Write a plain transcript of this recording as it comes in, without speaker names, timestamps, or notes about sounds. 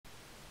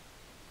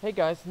Hey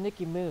guys,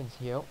 Nicky Moons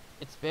here.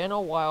 It's been a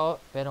while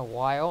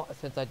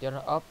since I did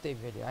an update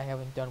video. I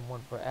haven't done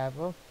one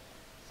forever,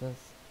 since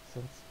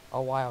a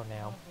while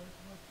now.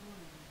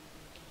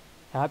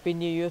 Happy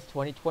New Year's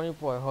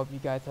 2024. I hope you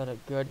guys had a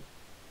good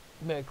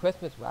Merry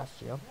Christmas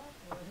last year.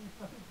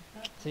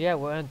 So yeah,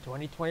 we're in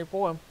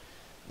 2024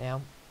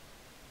 now,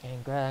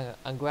 and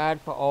I'm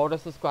glad for all the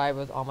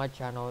subscribers on my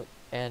channel,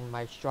 and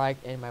my strike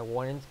and my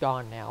warning's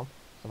gone now.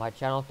 So my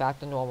channel's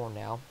back to normal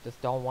now.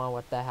 Just don't want to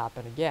let that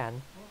happen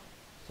again.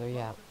 So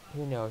yeah,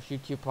 who knows?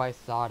 YouTube probably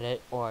saw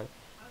it, or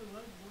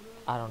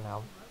I don't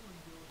know,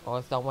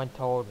 or someone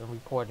told and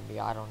reported me.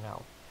 I don't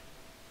know.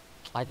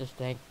 I just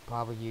think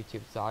probably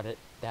YouTube saw it.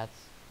 That's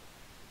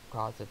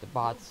cause that the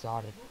bots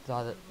saw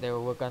that they were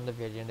looking on the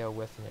video and they were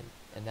listening,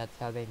 and that's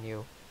how they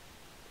knew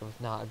it was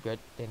not a good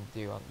thing to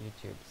do on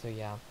YouTube. So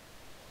yeah.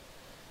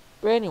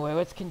 But anyway,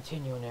 let's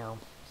continue now.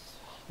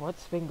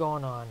 What's been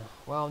going on?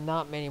 Well,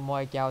 not many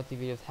more Galaxy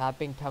videos have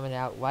been coming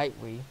out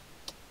lately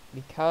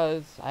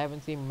because I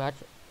haven't seen much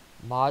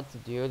mods to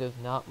do. There's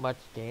not much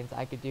games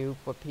I could do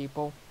for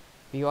people.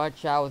 VR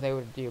chat was able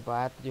to do, but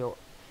I have to do.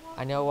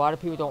 I know a lot of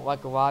people don't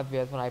like a lot of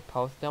videos when I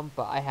post them,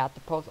 but I have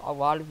to post a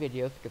lot of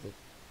videos because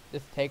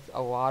this takes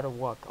a lot of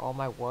work. All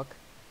my work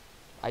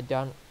I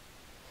done,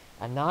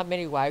 and not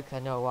many likes. I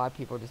know a lot of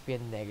people just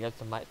being negative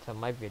to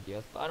my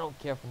videos, but I don't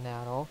care for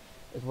that at all.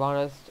 As long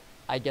as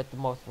I get the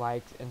most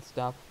likes and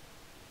stuff,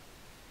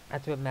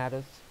 that's what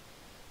matters.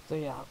 So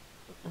yeah.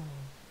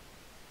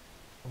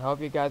 I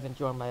hope you guys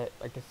enjoy my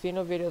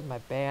casino videos, my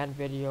band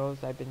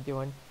videos. I've been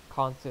doing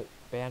concert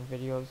band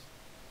videos.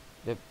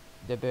 The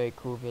the very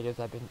cool videos.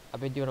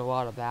 I've been doing a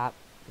lot of that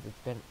because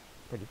it's been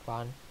pretty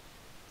fun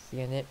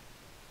seeing it.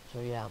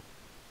 So yeah.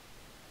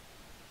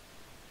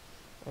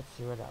 Let's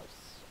see what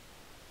else.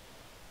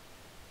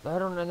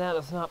 Other than that,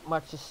 there's not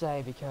much to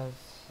say because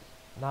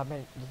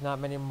there's not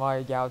many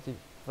Mario Galaxy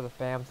for the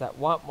fans that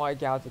want Mario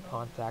Galaxy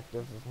contact.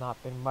 There's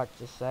not been much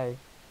to say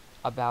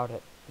about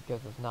it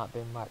because there's not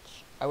been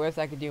much. I wish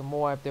I could do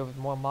more. If there was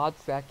more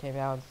mods that came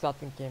out and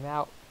something came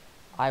out,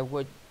 I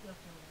would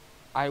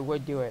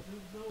do it.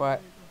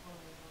 But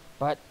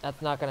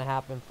that's not gonna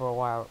happen for a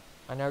while.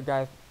 I know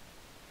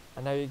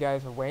you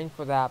guys are waiting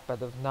for that, but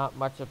there's not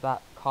much of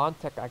that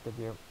content I could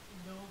do,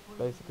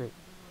 basically.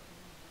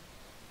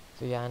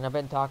 So yeah, and I've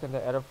been talking to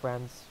other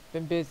friends.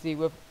 Been busy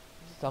with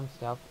some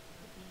stuff.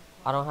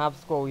 I don't have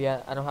school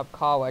yet. I don't have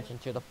college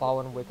until the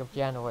following week of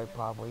January,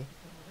 probably,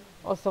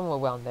 or somewhere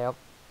around there.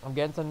 I'm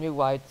getting some new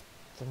lights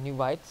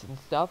and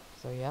stuff.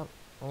 So yeah,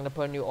 I'm gonna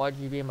put a new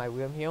RGB in my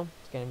room here.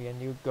 It's gonna be a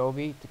new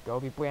Gobi, the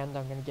Gobi brand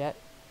I'm gonna get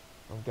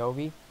from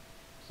Gobi.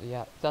 So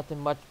yeah, something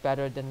much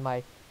better than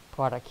my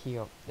product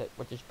here,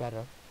 which is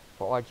better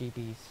for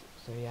RGBs.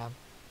 So yeah,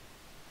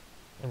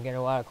 I'm getting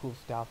a lot of cool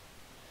stuff.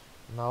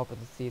 I'm hoping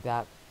to see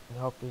that, and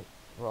hoping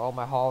for all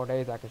my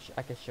holidays I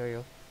can show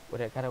you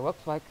what it kind of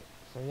looks like.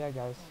 So yeah,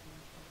 guys.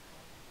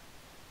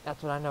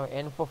 That's what I know.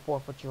 And for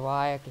 4th of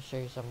July, I can show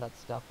you some of that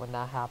stuff when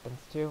that happens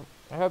too.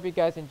 I hope you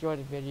guys enjoyed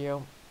the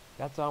video.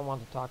 That's all I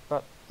wanted to talk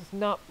about. There's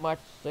not much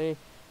to say.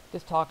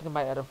 Just talking to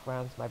my other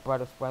friends, my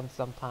brother's friends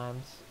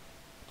sometimes.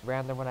 It's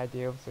random when I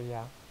do, so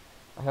yeah.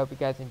 I hope you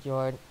guys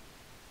enjoyed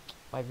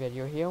my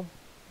video here.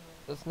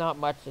 There's not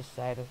much to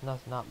say. There's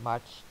not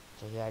much.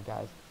 So yeah,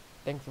 guys.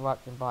 Thanks for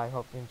watching. Bye.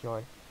 Hope you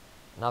enjoyed.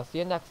 And I'll see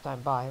you next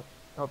time. Bye.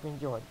 Hope you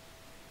enjoyed.